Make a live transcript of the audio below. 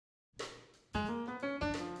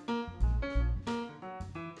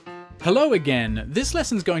Hello again. This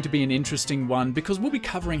lesson's going to be an interesting one because we'll be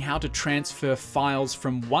covering how to transfer files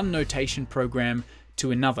from one notation program to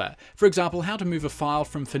another. For example, how to move a file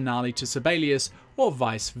from Finale to Sibelius or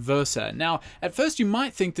vice versa. Now, at first you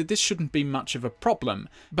might think that this shouldn't be much of a problem,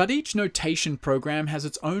 but each notation program has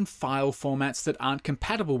its own file formats that aren't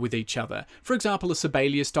compatible with each other. For example, a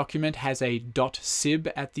Sibelius document has a .sib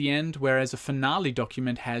at the end, whereas a Finale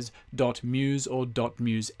document has .muse or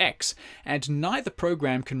 .musex, and neither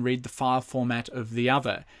program can read the file format of the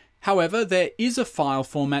other. However, there is a file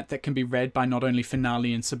format that can be read by not only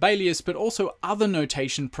Finale and Sibelius, but also other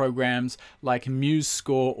notation programs like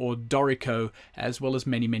MuseScore or Dorico, as well as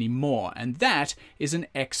many more, and that is an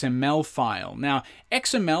XML file. Now,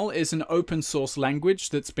 XML is an open source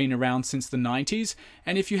language that's been around since the 90s,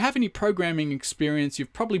 and if you have any programming experience,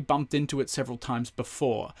 you've probably bumped into it several times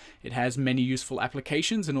before. It has many useful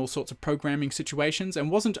applications in all sorts of programming situations,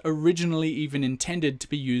 and wasn't originally even intended to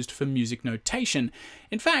be used for music notation.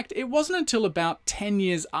 In fact, it wasn't until about 10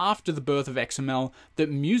 years after the birth of XML that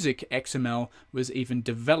music XML was even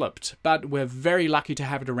developed, but we're very lucky to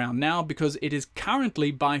have it around now because it is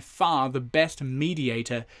currently by far the best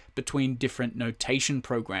mediator between different notation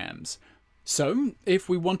programs. So, if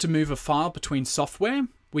we want to move a file between software,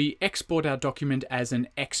 we export our document as an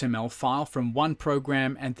XML file from one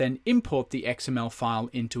program and then import the XML file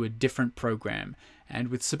into a different program. And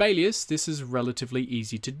with Sibelius, this is relatively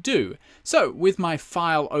easy to do. So, with my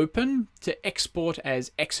file open, to export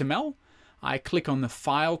as XML, I click on the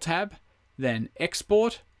File tab, then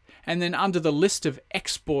Export, and then under the list of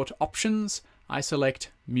export options, I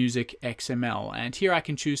select Music XML, and here I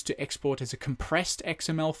can choose to export as a compressed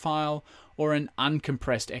XML file or an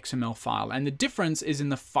uncompressed XML file, and the difference is in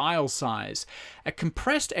the file size. A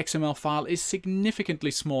compressed XML file is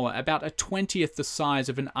significantly smaller, about a 20th the size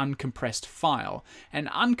of an uncompressed file. An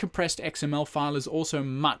uncompressed XML file is also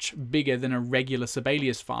much bigger than a regular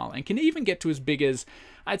Sibelius file, and can even get to as big as,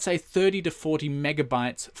 I'd say, 30 to 40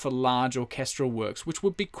 megabytes for large orchestral works, which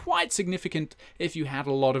would be quite significant if you had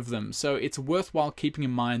a lot of them, so it's worthwhile keeping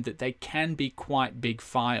in mind that they can be quite big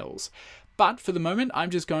files. But for the moment, I'm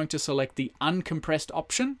just going to select the uncompressed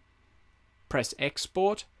option, press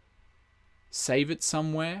Export, save it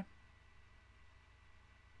somewhere,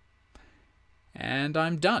 and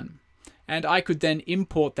I'm done. And I could then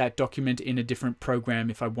import that document in a different program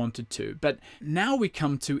if I wanted to. But now we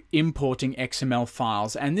come to importing XML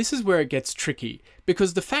files, and this is where it gets tricky,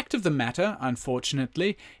 because the fact of the matter,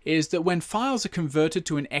 unfortunately, is that when files are converted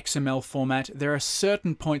to an XML format, there are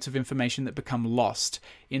certain points of information that become lost,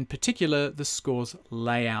 in particular the score's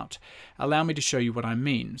layout. Allow me to show you what I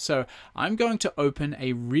mean. So I'm going to open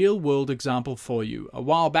a real-world example for you. A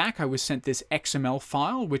while back I was sent this XML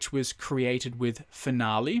file, which was created with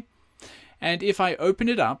Finale. And if I open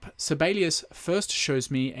it up, Sibelius first shows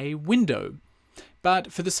me a window.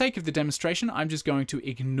 But for the sake of the demonstration, I'm just going to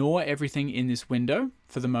ignore everything in this window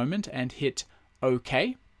for the moment and hit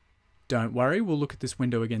OK. Don't worry, we'll look at this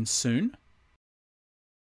window again soon.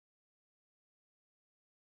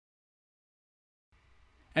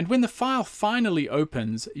 And when the file finally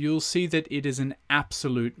opens, you'll see that it is an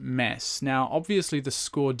absolute mess. Now, obviously the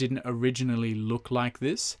score didn't originally look like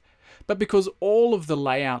this, but because all of the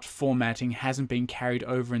layout formatting hasn't been carried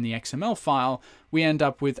over in the XML file, we end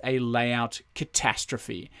up with a layout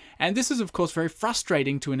catastrophe. And this is of course very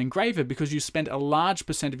frustrating to an engraver because you spent a large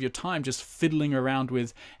percent of your time just fiddling around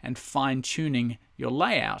with and fine-tuning your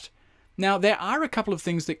layout. Now, there are a couple of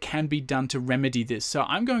things that can be done to remedy this, so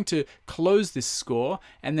I'm going to close this score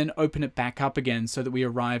and then open it back up again so that we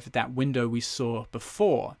arrive at that window we saw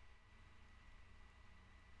before.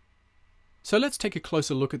 So let's take a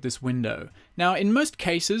closer look at this window. Now, in most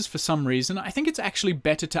cases, for some reason, I think it's actually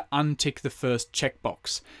better to untick the first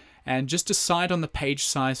checkbox and just decide on the page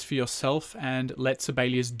size for yourself and let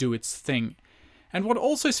Sibelius do its thing. And what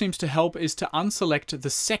also seems to help is to unselect the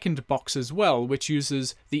second box as well, which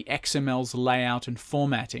uses the XML's layout and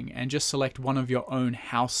formatting, and just select one of your own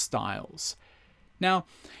house styles. Now,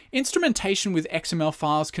 instrumentation with XML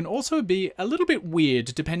files can also be a little bit weird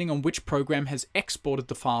depending on which program has exported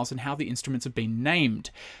the files and how the instruments have been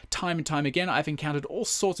named. Time and time again, I've encountered all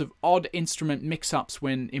sorts of odd instrument mix-ups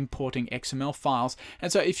when importing XML files,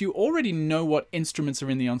 and so if you already know what instruments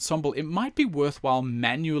are in the ensemble, it might be worthwhile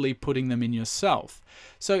manually putting them in yourself.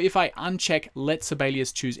 So if I uncheck Let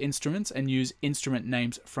Sibelius Choose Instruments and use instrument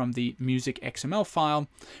names from the Music XML file,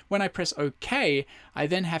 when I press OK, I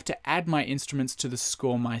then have to add my instruments to the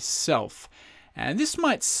score myself. And this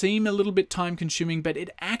might seem a little bit time consuming, but it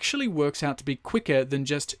actually works out to be quicker than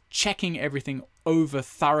just checking everything over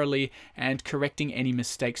thoroughly and correcting any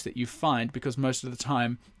mistakes that you find, because most of the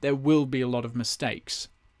time there will be a lot of mistakes.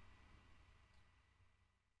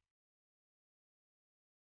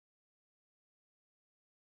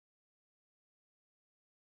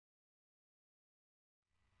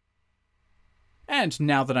 And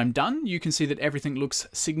now that I'm done, you can see that everything looks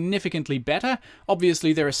significantly better.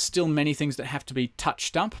 Obviously, there are still many things that have to be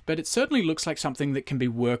touched up, but it certainly looks like something that can be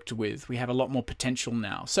worked with. We have a lot more potential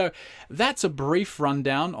now. So that's a brief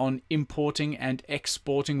rundown on importing and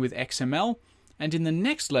exporting with XML. And in the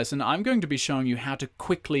next lesson, I'm going to be showing you how to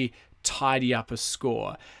quickly tidy up a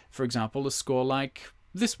score. For example, a score like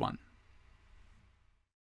this one.